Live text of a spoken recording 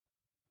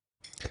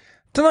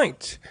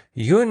Tonight,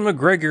 Ewan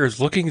McGregor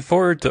is looking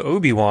forward to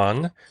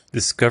Obi-Wan,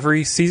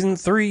 Discovery Season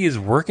 3 is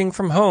working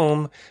from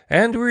home,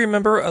 and we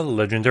remember a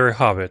legendary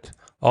hobbit.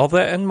 All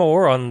that and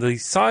more on the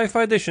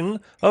sci-fi edition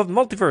of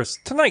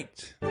Multiverse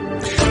Tonight.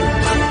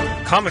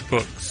 Comic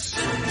books,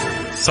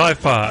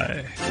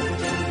 sci-fi,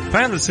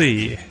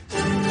 fantasy,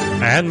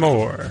 and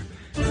more.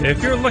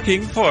 If you're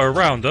looking for a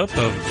roundup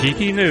of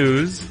geeky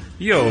news,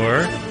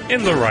 you're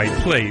in the right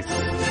place.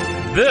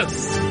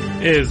 This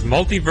is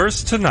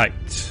Multiverse Tonight.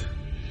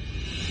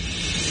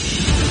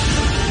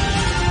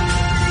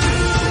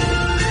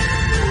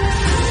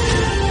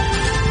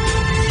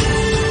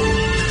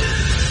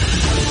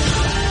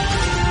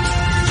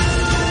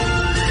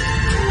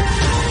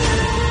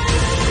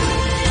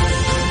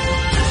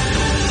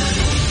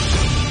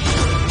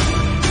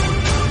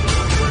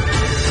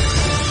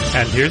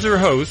 And here's your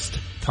host,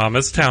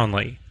 Thomas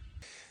Townley.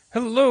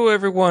 Hello,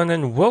 everyone,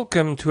 and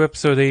welcome to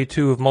episode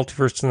 82 of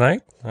Multiverse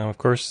Tonight. Of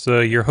course,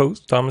 your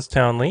host, Thomas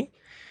Townley.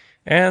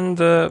 And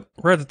right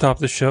at the top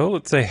of the show,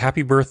 let's say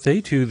happy birthday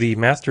to the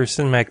master of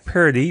cinematic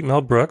parody,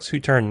 Mel Brooks, who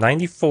turned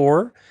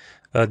 94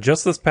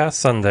 just this past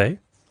Sunday.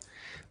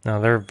 Now,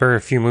 there are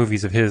very few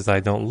movies of his I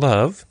don't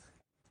love.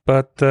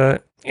 But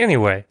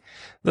anyway,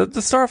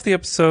 the start of the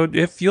episode,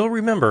 if you'll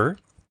remember,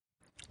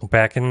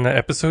 back in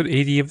episode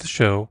 80 of the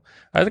show,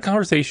 I had a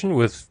conversation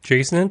with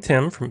Jason and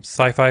Tim from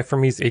Sci-Fi for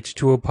Me's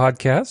H2O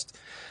podcast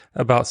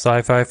about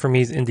Sci-Fi for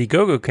Me's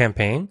Indiegogo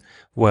campaign.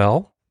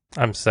 Well,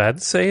 I'm sad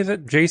to say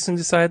that Jason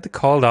decided to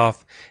call it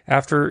off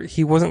after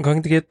he wasn't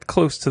going to get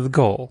close to the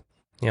goal.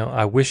 You know,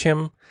 I wish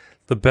him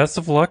the best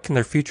of luck in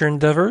their future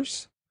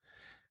endeavors.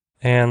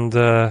 And,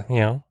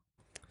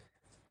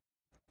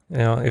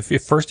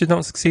 if first you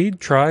don't succeed,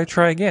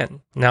 try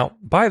again. Now,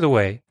 by the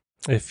way,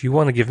 if you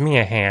want to give me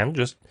a hand,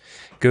 just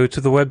go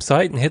to the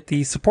website and hit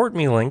the Support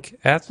Me link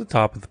at the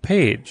top of the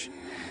page.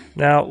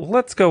 Now,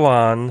 let's go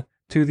on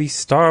to the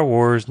Star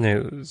Wars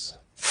news.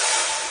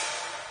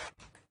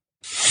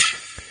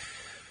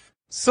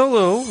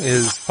 Solo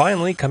is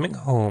finally coming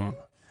home.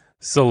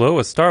 Solo,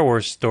 a Star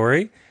Wars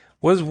story,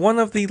 was one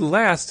of the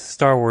last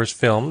Star Wars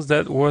films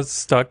that was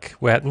stuck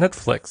at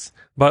Netflix.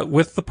 But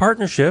with the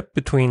partnership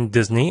between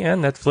Disney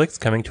and Netflix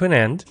coming to an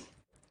end,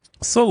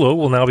 Solo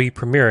will now be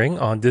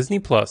premiering on Disney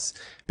Plus,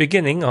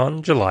 beginning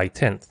on July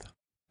 10th.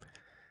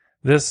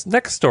 This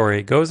next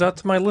story goes out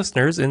to my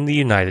listeners in the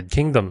United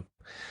Kingdom.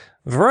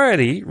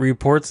 Variety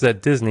reports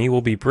that Disney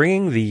will be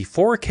bringing the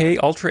 4K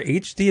Ultra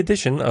HD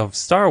edition of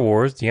Star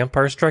Wars The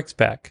Empire Strikes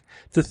Back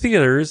to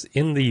theaters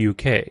in the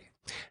UK.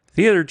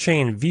 Theater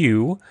chain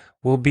View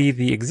will be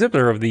the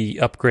exhibitor of the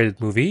upgraded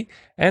movie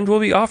and will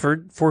be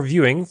offered for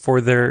viewing for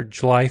their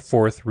July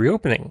 4th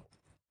reopening.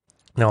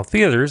 Now,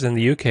 theaters in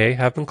the UK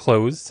have been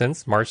closed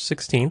since March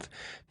 16th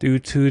due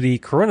to the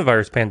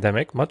coronavirus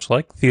pandemic, much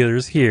like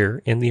theaters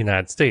here in the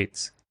United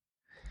States.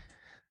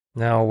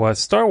 Now,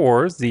 Star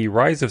Wars, The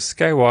Rise of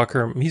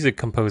Skywalker music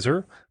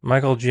composer,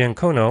 Michael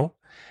Giacchino,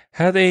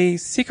 had a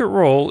secret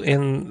role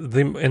in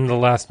the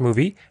last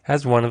movie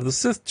as one of the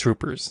Sith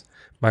troopers.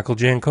 Michael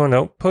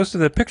Giacchino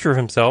posted a picture of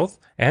himself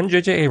and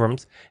J.J.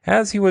 Abrams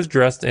as he was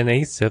dressed in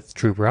a Sith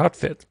trooper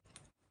outfit.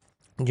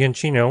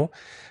 Giacchino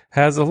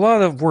has a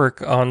lot of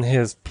work on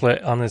his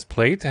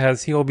plate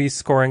as he will be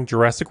scoring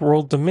Jurassic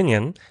World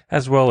Dominion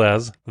as well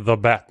as The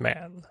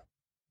Batman.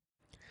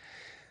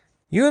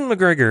 Ewan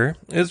McGregor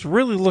is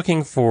really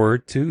looking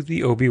forward to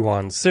the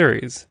Obi-Wan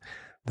series.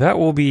 That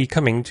will be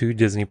coming to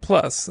Disney+.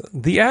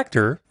 The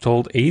actor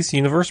told Ace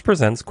Universe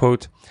Presents,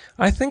 quote,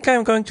 "I think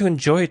I'm going to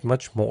enjoy it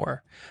much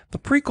more. The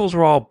prequels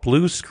were all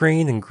blue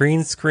screen and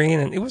green screen,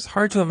 and it was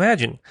hard to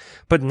imagine.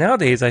 But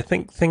nowadays I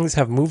think things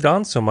have moved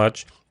on so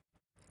much,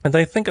 and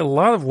I think a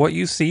lot of what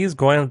you see is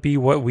going to be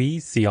what we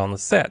see on the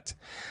set.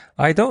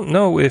 I don't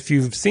know if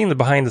you've seen the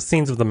behind the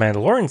scenes of the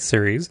Mandalorian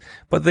series,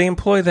 but they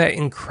employ that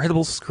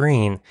incredible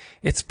screen.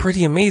 It's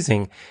pretty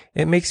amazing.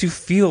 It makes you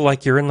feel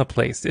like you're in the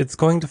place. It's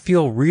going to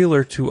feel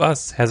realer to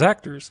us as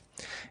actors.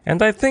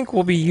 And I think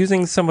we'll be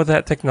using some of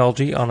that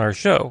technology on our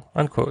show,"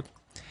 unquote.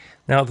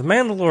 Now, The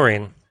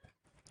Mandalorian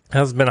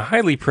has been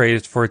highly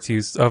praised for its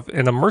use of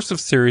an immersive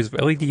series of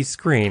LED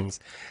screens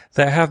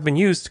that have been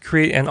used to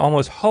create an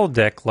almost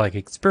holodeck-like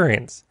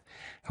experience.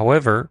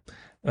 However,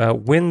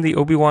 when the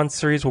Obi-Wan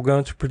series will go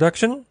into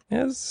production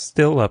is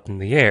still up in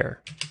the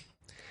air.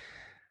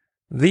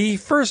 The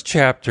first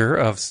chapter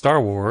of Star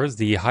Wars,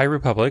 The High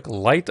Republic,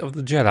 Light of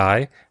the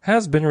Jedi,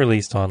 has been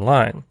released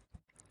online.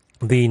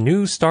 The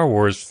new Star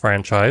Wars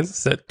franchise,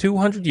 set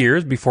 200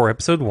 years before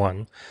Episode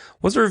 1,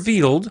 was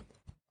revealed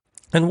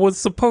and was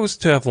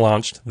supposed to have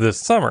launched this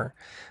summer,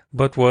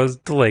 but was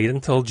delayed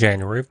until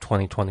January of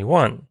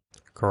 2021.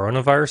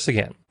 Coronavirus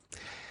again.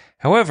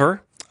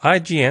 However,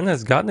 IGN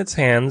has gotten its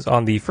hands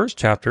on the first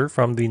chapter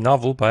from the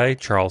novel by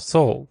Charles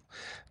Soule.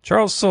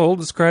 Charles Soule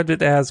described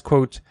it as,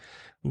 quote,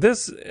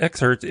 This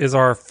excerpt is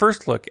our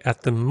first look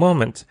at the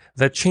moment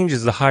that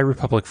changes the High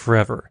Republic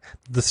forever.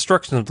 The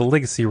destruction of the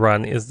Legacy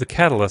Run is the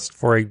catalyst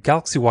for a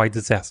galaxy-wide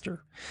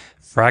disaster.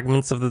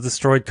 Fragments of the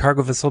destroyed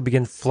cargo vessel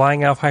begin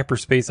flying out of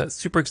hyperspace at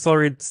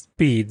super-accelerated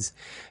speeds,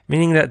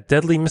 meaning that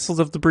deadly missiles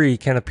of debris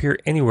can appear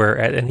anywhere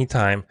at any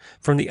time,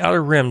 from the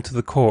outer rim to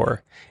the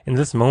core. In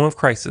this moment of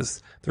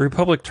crisis, the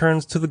Republic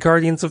turns to the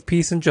Guardians of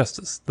Peace and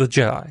Justice, the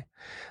Jedi.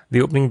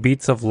 The opening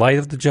beats of Light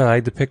of the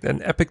Jedi depict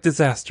an epic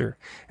disaster,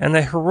 and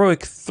a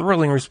heroic,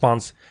 thrilling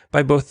response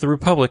by both the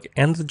Republic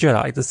and the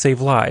Jedi to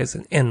save lives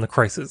and end the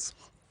crisis.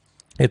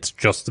 It's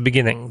just the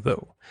beginning,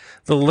 though.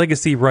 The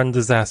Legacy Run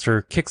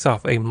disaster kicks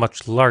off a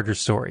much larger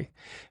story.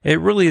 It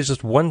really is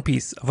just one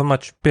piece of a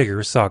much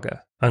bigger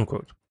saga."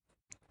 Unquote.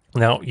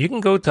 Now, you can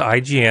go to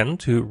IGN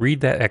to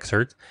read that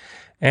excerpt,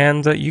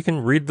 and you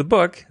can read the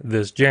book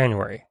this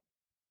January.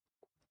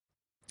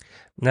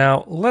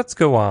 Now, let's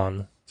go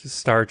on to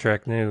Star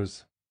Trek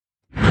news.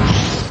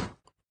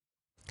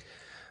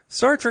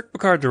 Star Trek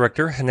Picard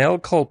director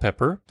Hanelle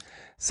Culpepper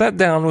sat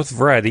down with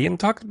Variety and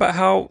talked about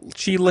how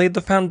she laid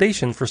the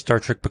foundation for Star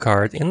Trek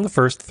Picard in the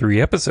first 3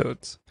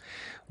 episodes.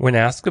 When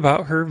asked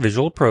about her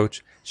visual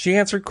approach, she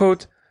answered,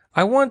 quote,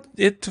 "I want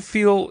it to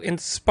feel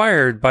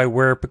inspired by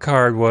where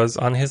Picard was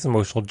on his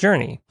emotional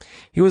journey.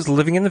 He was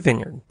living in the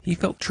vineyard. He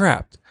felt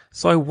trapped.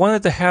 So I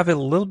wanted to have it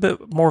a little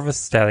bit more of a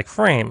static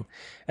frame,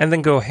 and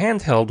then go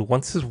handheld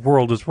once his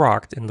world is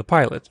rocked in the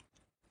pilot.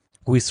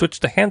 We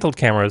switched to handheld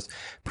cameras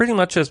pretty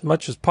much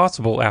as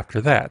possible after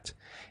that.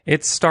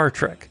 It's Star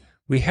Trek.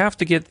 We have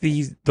to get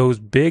those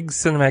big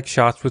cinematic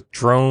shots with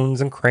drones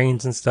and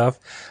cranes and stuff,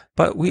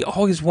 but we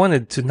always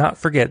wanted to not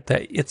forget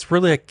that it's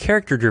really a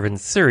character-driven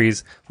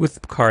series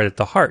with Picard at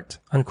the heart."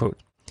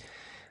 Unquote.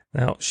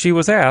 Now, she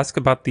was asked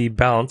about the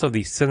balance of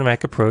the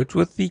cinematic approach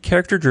with the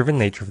character-driven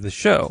nature of the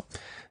show.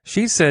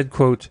 She said,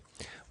 quote,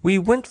 "We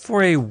went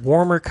for a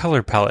warmer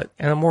color palette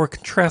and a more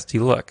contrasty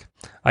look.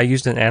 I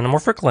used an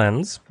anamorphic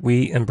lens.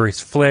 We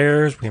embraced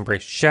flares. We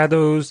embraced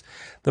shadows.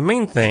 The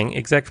main thing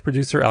executive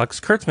producer Alex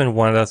Kurtzman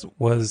wanted us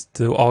was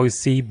to always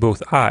see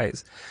both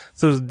eyes.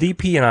 So the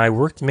DP and I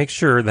worked to make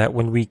sure that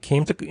when we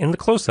came in the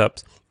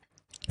close-ups,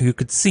 you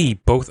could see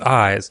both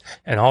eyes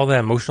and all the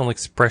emotional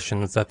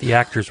expressions that the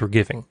actors were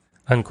giving."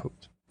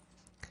 Unquote.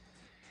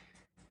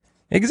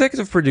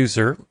 Executive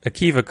producer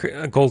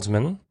Akiva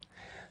Goldsman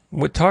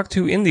would talk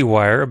to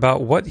IndieWire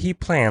about what he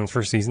plans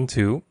for Season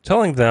 2,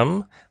 telling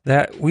them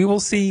that we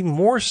will see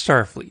more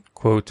Starfleet.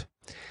 Quote,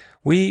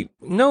 "We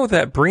know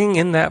that bringing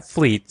in that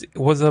fleet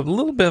was a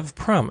little bit of a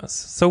promise,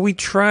 so we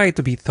try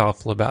to be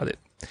thoughtful about it,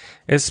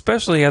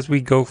 especially as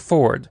we go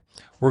forward.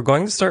 We're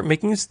going to start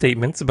making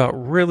statements about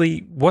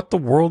really what the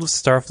world of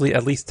Starfleet,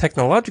 at least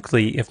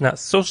technologically, if not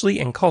socially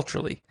and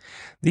culturally.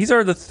 These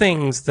are the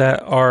things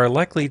that are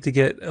likely to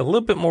get a little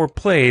bit more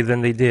play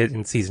than they did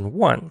in Season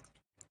 1.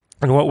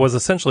 And what was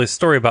essentially a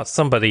story about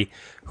somebody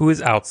who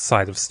is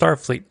outside of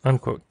Starfleet."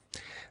 Unquote.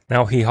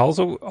 Now, he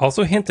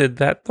also hinted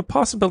that the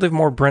possibility of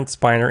more Brent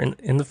Spiner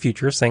in the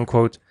future, saying,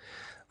 quote,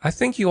 "I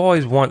think you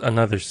always want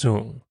another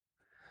soon."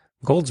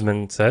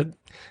 Goldsman said,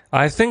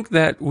 "I think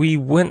that we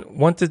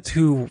wanted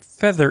to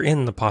feather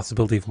in the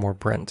possibility of more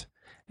Brent,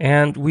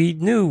 and we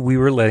knew we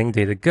were letting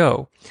Data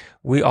go.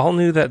 We all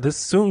knew that this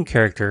soon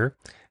character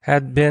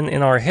had been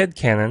in our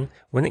headcanon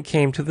when it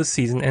came to the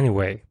season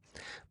anyway.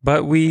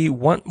 But we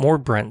want more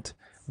Brent.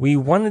 We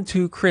wanted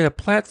to create a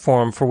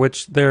platform for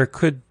which there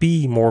could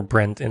be more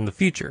Brent in the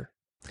future."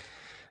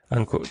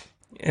 Unquote.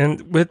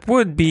 And it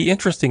would be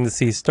interesting to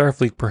see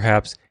Starfleet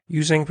perhaps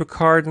using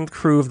Picard and the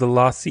crew of the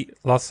La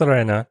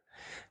Sirena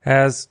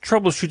as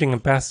troubleshooting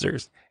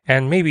ambassadors,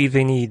 and maybe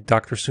they need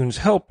Dr. Soon's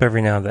help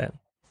every now and then.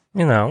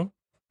 You know,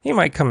 he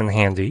might come in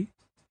handy.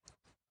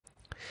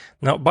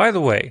 Now, by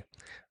the way,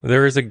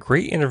 there is a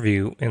great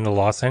interview in the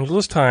Los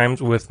Angeles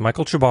Times with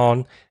Michael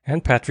Chabon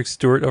and Patrick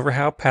Stewart over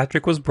how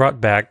Patrick was brought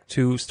back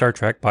to Star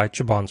Trek by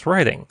Chabon's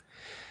writing.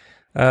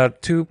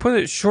 To put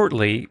it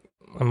shortly,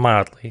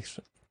 mildly,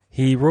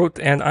 he wrote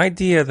an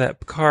idea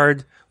that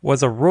Picard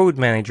was a road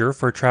manager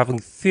for a traveling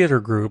theater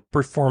group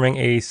performing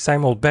a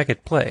Samuel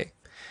Beckett play.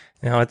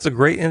 Now, it's a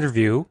great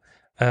interview.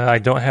 I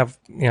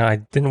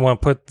didn't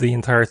want to put the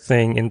entire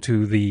thing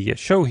into the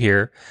show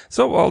here,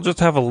 so I'll just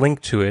have a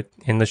link to it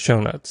in the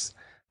show notes.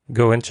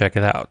 Go and check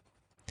it out.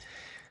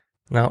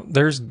 Now,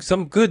 there's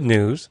some good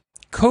news.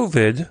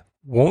 COVID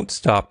won't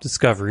stop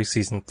Discovery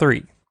Season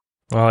 3.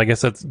 Well, I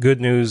guess that's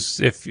good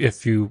news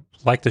if you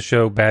like the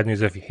show, bad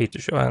news if you hate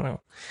the show. I don't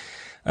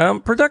know.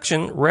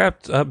 Production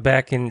wrapped up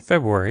back in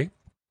February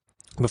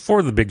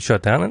before the big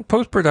shutdown, and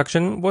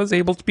post-production was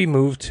able to be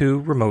moved to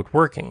remote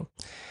working.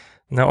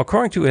 Now,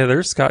 according to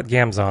editor Scott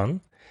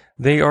Gamzon,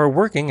 they are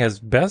working as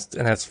best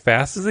and as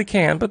fast as they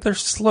can, but they're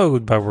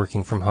slowed by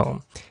working from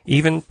home.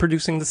 Even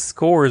producing the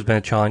score has been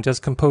a challenge, as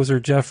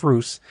composer Jeff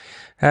Roos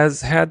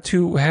has had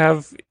to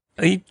have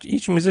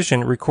each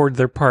musician record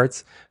their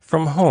parts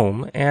from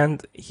home,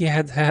 and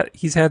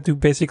he's had to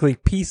basically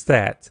piece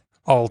that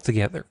all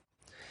together.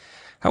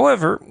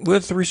 However,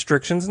 with the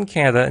restrictions in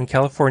Canada and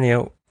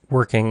California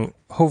working,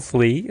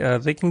 hopefully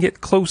they can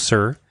get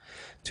closer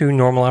to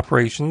normal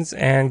operations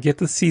and get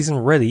the season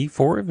ready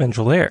for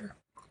eventual air.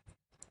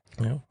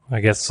 I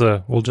guess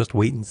we'll just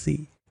wait and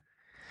see.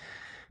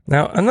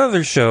 Now,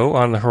 another show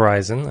on the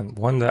horizon, and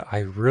one that I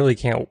really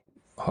can't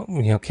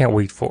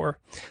wait for,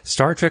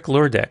 Star Trek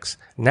Lower Decks,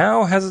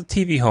 now has a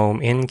TV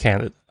home in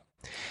Canada.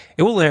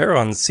 It will air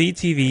on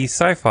CTV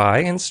Sci-Fi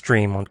and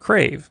stream on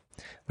Crave.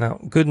 Now,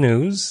 good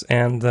news,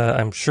 and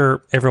I'm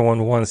sure everyone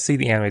will want to see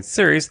the animated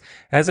series,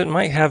 as it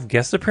might have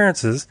guest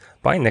appearances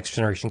by Next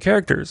Generation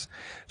characters.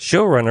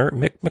 Showrunner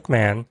Mick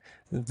McMahon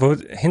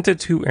hinted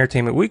to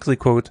Entertainment Weekly,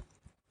 quote,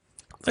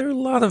 "There are a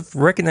lot of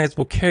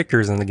recognizable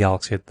characters in the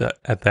galaxy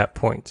at that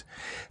point.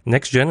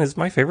 Next Gen is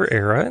my favorite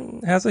era,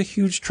 and as a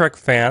huge Trek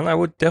fan, I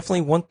would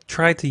definitely want to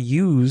try to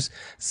use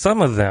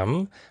some of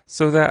them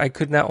so that I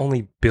could not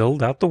only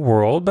build out the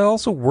world, but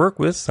also work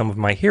with some of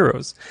my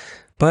heroes.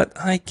 But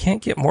I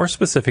can't get more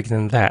specific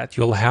than that.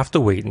 You'll have to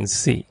wait and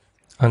see."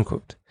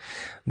 Unquote.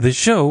 The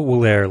show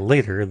will air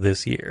later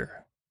this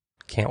year.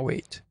 Can't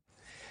wait.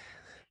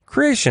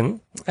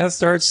 Creation has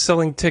started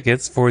selling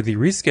tickets for the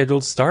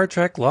rescheduled Star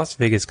Trek Las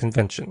Vegas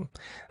convention.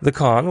 The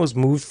con was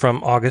moved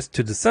from August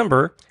to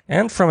December,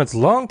 and from its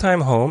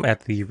longtime home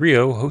at the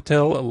Rio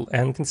Hotel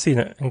and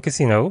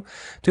Casino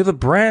to the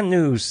brand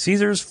new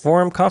Caesars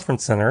Forum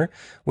Conference Center,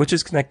 which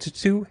is connected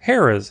to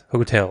Harrah's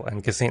Hotel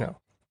and Casino.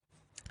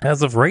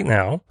 As of right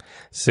now,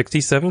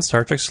 67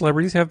 Star Trek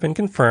celebrities have been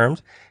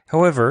confirmed.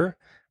 However,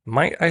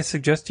 might I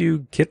suggest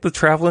you get the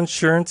travel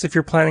insurance if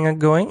you're planning on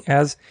going,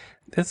 as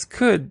this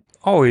could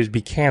always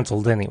be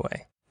canceled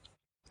anyway.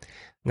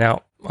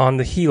 Now, on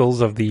the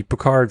heels of the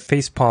Picard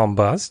facepalm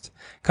bust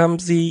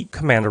comes the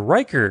Commander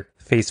Riker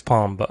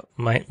facepalm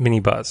mini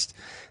bust.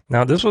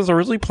 Now, this was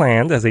originally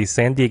planned as a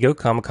San Diego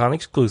Comic-Con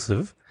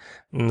exclusive,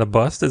 and the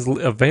bust is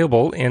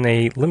available in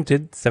a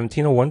limited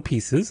 1701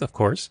 pieces, of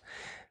course.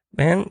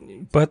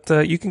 But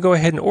you can go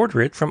ahead and order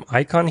it from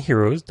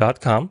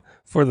iconheroes.com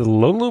for the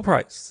low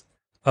price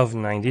of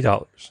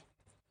 $90.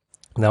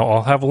 Now,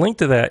 I'll have a link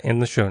to that in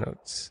the show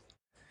notes.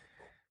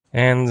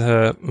 And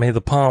may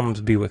the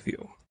palms be with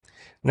you.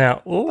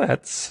 Now,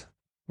 let's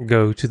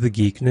go to the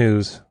geek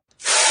news.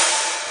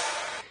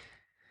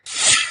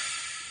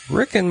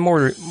 Rick and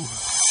Morty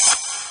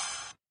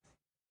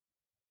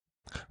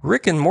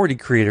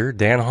creator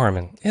Dan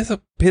Harmon is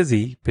a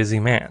busy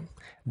man.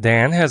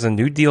 Dan has a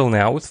new deal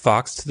now with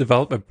Fox to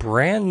develop a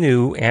brand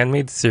new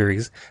animated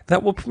series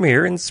that will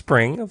premiere in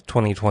spring of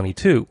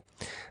 2022.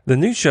 The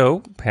new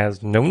show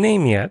has no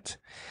name yet,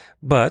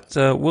 but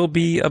will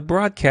be a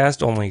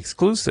broadcast-only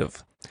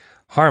exclusive.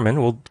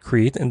 Harmon will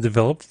create and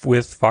develop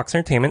with Fox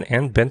Entertainment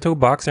and Bento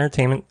Box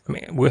Entertainment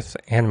with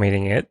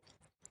animating it.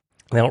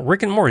 Now,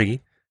 Rick and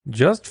Morty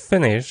just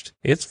finished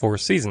its 4th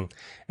season,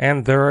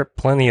 and there are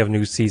plenty of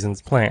new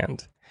seasons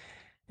planned.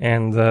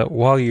 And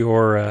while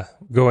you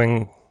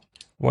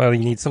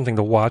need something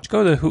to watch,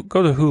 go to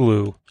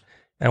Hulu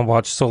and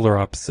watch Solar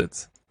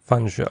Opposites.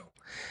 Fun show.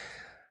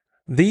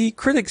 The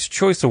Critics'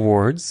 Choice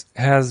Awards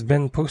has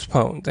been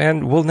postponed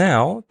and will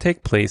now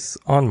take place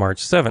on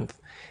March 7th.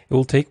 It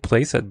will take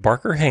place at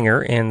Barker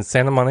Hangar in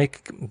Santa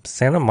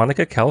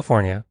Monica,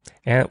 California,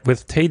 and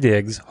with Taye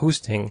Diggs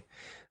hosting,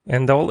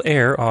 and they'll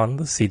air on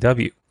the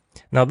CW.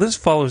 Now, this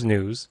follows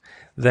news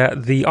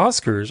that the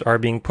Oscars are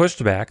being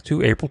pushed back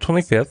to April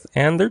 25th,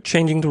 and they're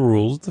changing the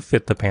rules to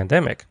fit the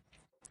pandemic.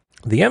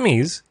 The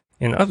Emmys,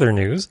 in other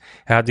news,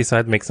 have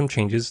decided to make some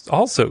changes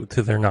also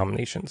to their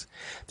nominations.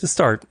 To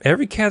start,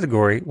 every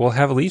category will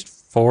have at least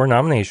 4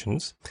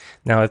 nominations.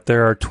 Now, if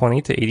there are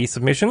 20 to 80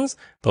 submissions,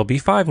 there'll be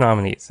 5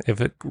 nominees.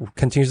 If it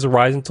continues to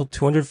rise until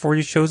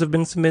 240 shows have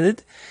been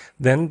submitted,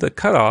 then the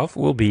cutoff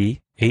will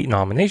be 8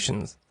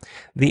 nominations.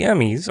 The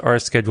Emmys are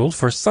scheduled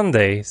for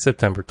Sunday,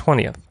 September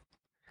 20th.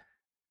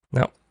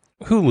 Now,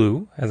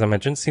 Hulu, as I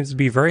mentioned, seems to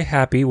be very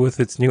happy with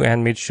its new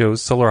animated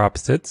shows Solar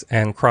Opposites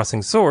and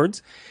Crossing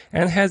Swords,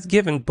 and has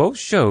given both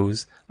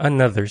shows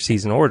another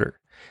season order.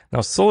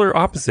 Now, Solar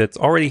Opposites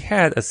already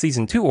had a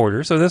season 2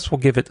 order, so this will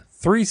give it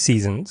 3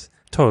 seasons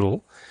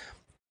total.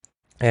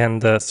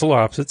 And Solar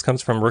Opposites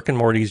comes from Rick and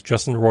Morty's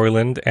Justin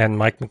Roiland and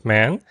Mike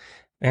McMahon,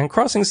 and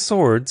Crossing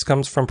Swords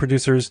comes from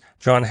producers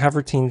John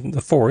Havertine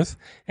IV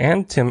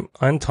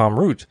and Tom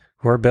Root,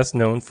 who are best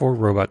known for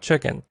Robot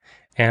Chicken.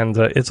 And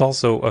it's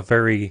also a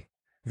very,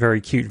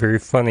 very cute, very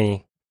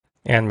funny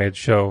animated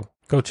show.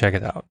 Go check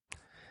it out.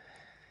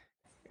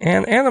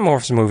 An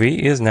Animorphs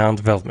movie is now in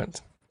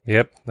development.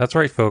 Yep, that's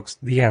right, folks,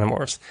 the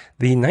Animorphs.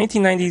 The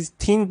 1990s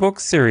teen book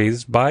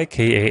series by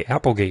K.A.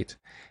 Applegate.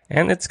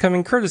 And it's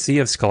coming courtesy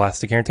of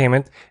Scholastic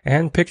Entertainment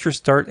and Picture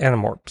Start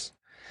Animorphs.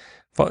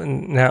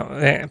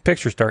 Now,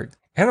 Picture Start.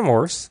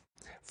 Animorphs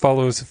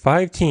follows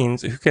 5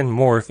 teens who can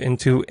morph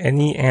into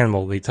any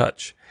animal they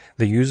touch.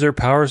 They use their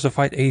powers to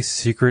fight a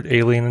secret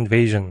alien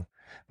invasion.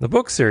 The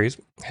book series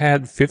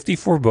had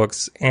 54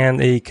 books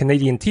and a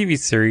Canadian TV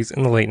series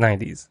in the late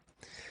 90s.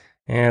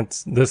 And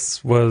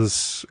this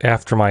was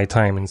after my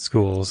time in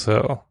school,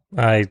 so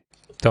I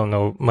don't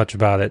know much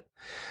about it.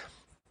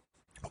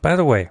 By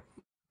the way,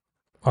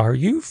 are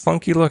you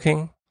funky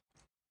looking,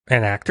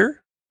 an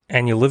actor,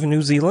 and you live in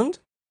New Zealand?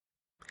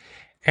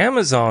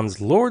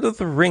 Amazon's Lord of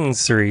the Rings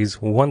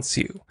series wants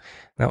you.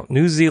 Now,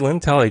 New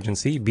Zealand talent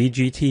agency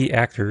BGT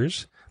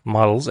Actors,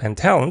 Models and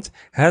Talent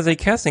has a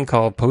casting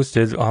call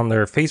posted on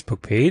their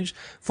Facebook page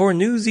for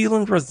New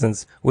Zealand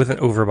residents with an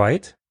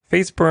overbite,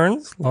 face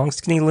burns, long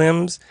skinny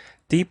limbs,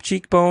 deep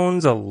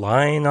cheekbones, a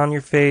line on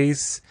your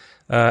face,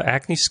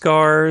 acne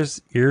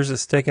scars, ears that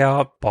stick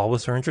out,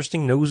 bulbous or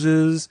interesting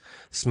noses,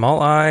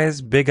 small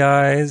eyes, big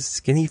eyes,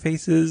 skinny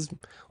faces,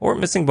 or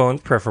missing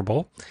bones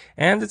preferable,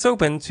 and it's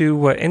open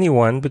to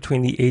anyone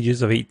between the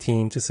ages of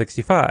 18 to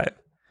 65.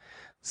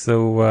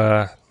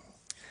 So,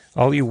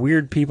 all you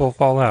weird people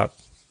fall out.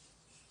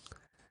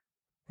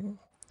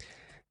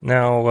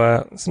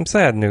 Now, some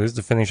sad news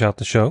to finish out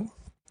the show.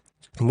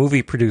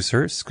 Movie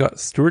producer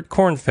Stuart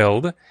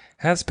Cornfeld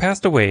has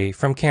passed away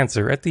from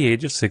cancer at the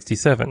age of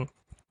 67.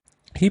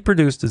 He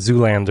produced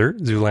Zoolander,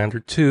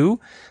 Zoolander 2,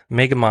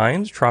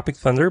 Megamind, Tropic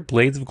Thunder,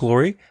 Blades of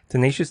Glory,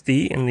 Tenacious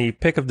D in the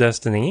Pick of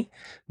Destiny,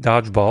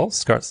 Dodgeball,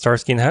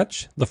 Starsky and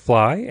Hutch, The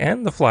Fly,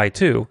 and The Fly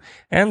 2,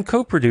 and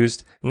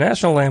co-produced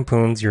National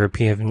Lampoon's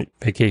European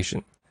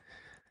Vacation.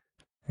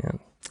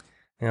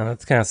 Yeah,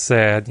 that's kind of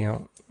sad.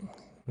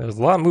 There's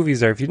a lot of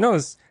movies there. If you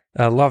notice,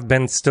 a lot of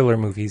Ben Stiller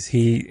movies.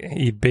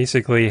 He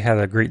basically had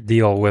a great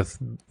deal with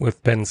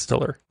Ben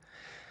Stiller.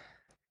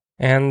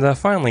 And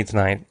finally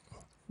tonight,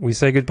 we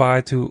say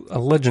goodbye to a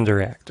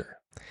legendary actor.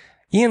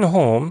 Ian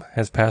Holm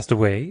has passed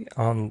away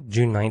on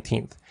June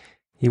 19th.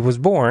 He was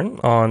born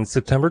on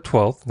September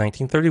 12th,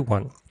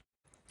 1931.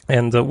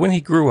 And when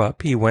he grew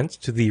up, he went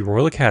to the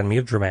Royal Academy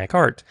of Dramatic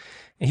Art.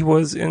 He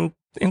was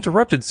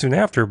interrupted soon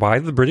after by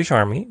the British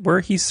Army, where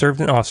he served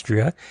in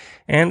Austria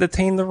and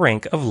attained the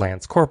rank of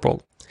Lance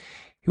Corporal.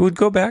 He would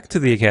go back to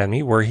the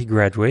Academy, where he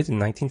graduated in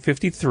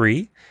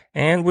 1953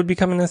 and would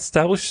become an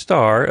established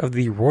star of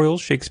the Royal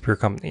Shakespeare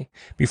Company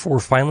before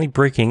finally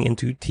breaking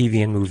into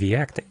TV and movie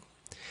acting.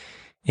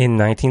 In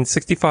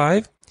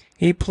 1965,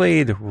 he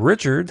played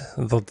Richard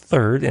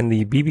III in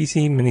the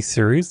BBC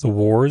miniseries The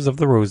Wars of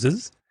the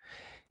Roses.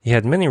 He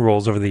had many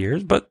roles over the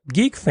years, but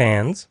geek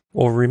fans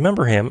will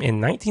remember him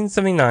in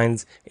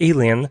 1979's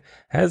Alien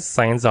as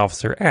Science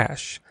Officer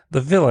Ash,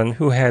 the villain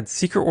who had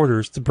secret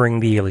orders to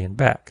bring the alien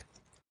back.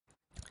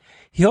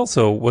 He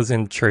also was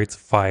in Chariots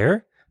of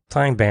Fire,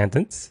 Time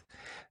Bandits,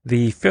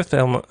 The Fifth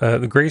Element,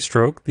 The Grey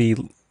Stroke, The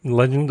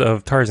Legend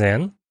of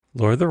Tarzan,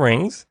 Lord of the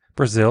Rings,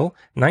 Brazil,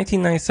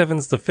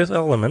 1997's The Fifth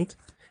Element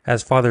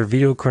as Father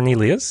Vito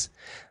Cornelius,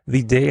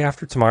 The Day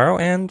After Tomorrow,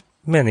 and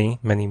many,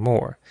 many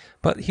more.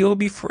 But he will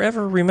be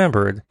forever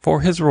remembered for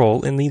his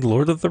role in the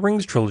Lord of the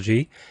Rings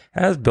trilogy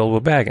as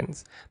Bilbo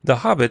Baggins, the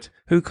hobbit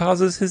who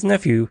causes his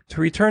nephew to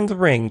return the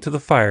ring to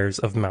the fires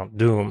of Mount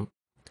Doom.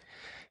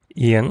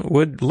 Ian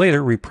would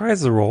later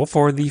reprise the role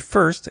for the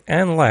first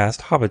and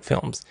last Hobbit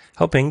films,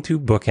 helping to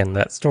bookend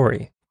that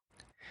story.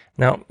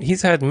 Now,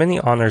 he's had many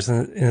honors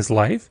in his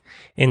life.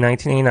 In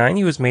 1989,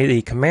 he was made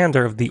a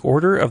Commander of the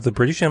Order of the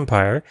British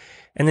Empire,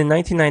 and in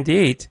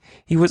 1998,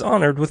 he was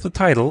honored with the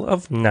title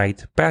of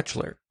Knight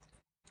Bachelor.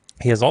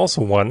 He has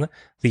also won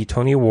the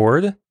Tony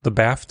Award, the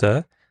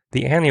BAFTA,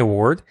 the Annie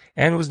Award,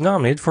 and was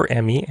nominated for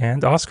Emmy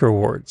and Oscar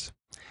Awards.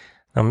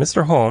 Now,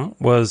 Mr. Holm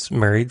was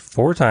married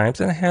 4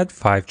 times and had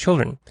 5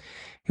 children.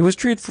 He was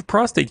treated for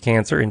prostate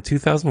cancer in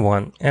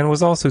 2001 and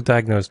was also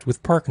diagnosed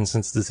with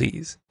Parkinson's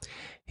disease.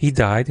 He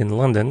died in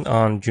London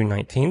on June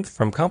 19th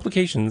from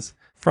complications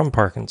from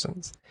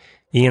Parkinson's.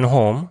 Ian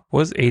Holm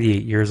was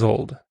 88 years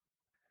old.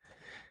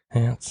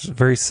 And it's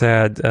very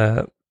sad.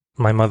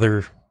 My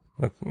mother,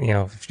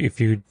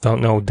 if you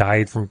don't know,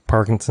 died from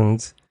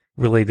Parkinson's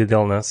related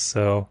illness.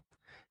 So,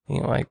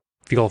 I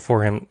feel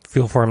for him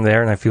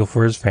there, and I feel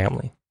for his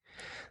family.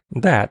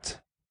 That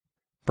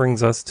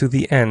brings us to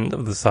the end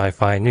of the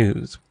sci-fi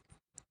news.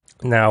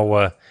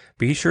 Now,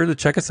 be sure to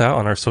check us out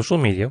on our social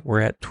media.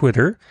 We're at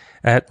Twitter,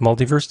 at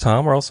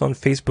MultiverseTom. We're also on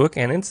Facebook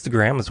and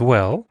Instagram as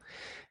well.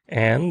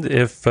 And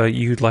if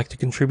you'd like to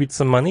contribute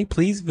some money,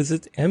 please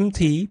visit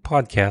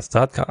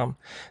mtpodcast.com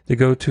to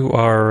go to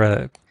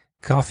our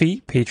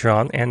Coffee,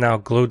 Patreon, and now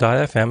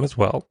Glow.fm as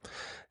well.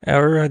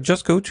 Or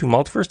just go to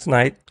Multiverse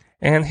Tonight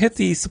and hit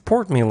the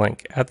Support Me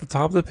link at the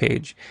top of the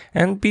page.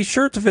 And be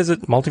sure to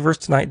visit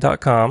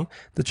multiversetonight.com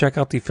to check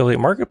out the affiliate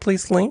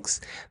marketplace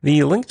links,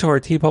 the link to our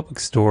TeePublic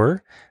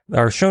store,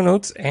 our show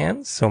notes,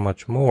 and so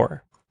much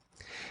more.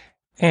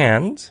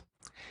 And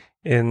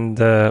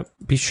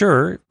be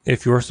sure,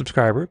 if you're a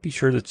subscriber, be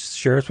sure to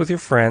share us with your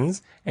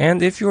friends.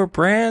 And if you're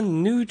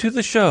brand new to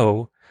the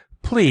show,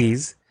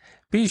 please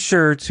be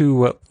sure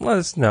to let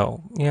us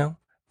know,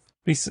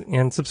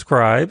 and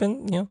subscribe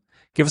and,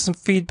 give us some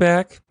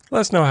feedback. Let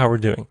us know how we're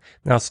doing.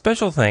 Now,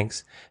 special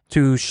thanks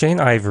to Shane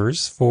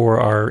Ivers for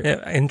our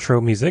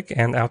intro music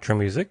and outro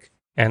music,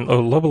 and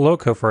Lobo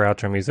Loco for our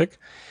outro music.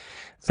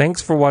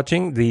 Thanks for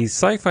watching the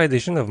sci-fi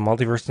edition of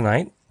Multiverse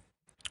Tonight.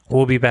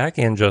 We'll be back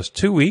in just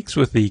 2 weeks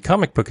with the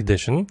comic book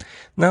edition.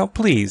 Now,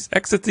 please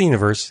exit the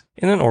universe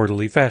in an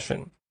orderly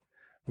fashion.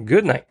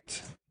 Good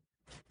night.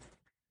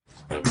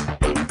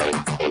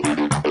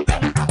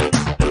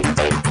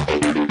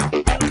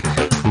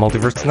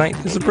 Multiverse Tonight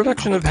is a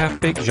production of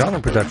Half-Baked Genre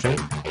Production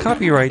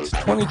Copyright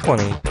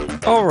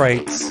 2020. All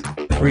rights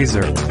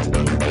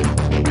reserved.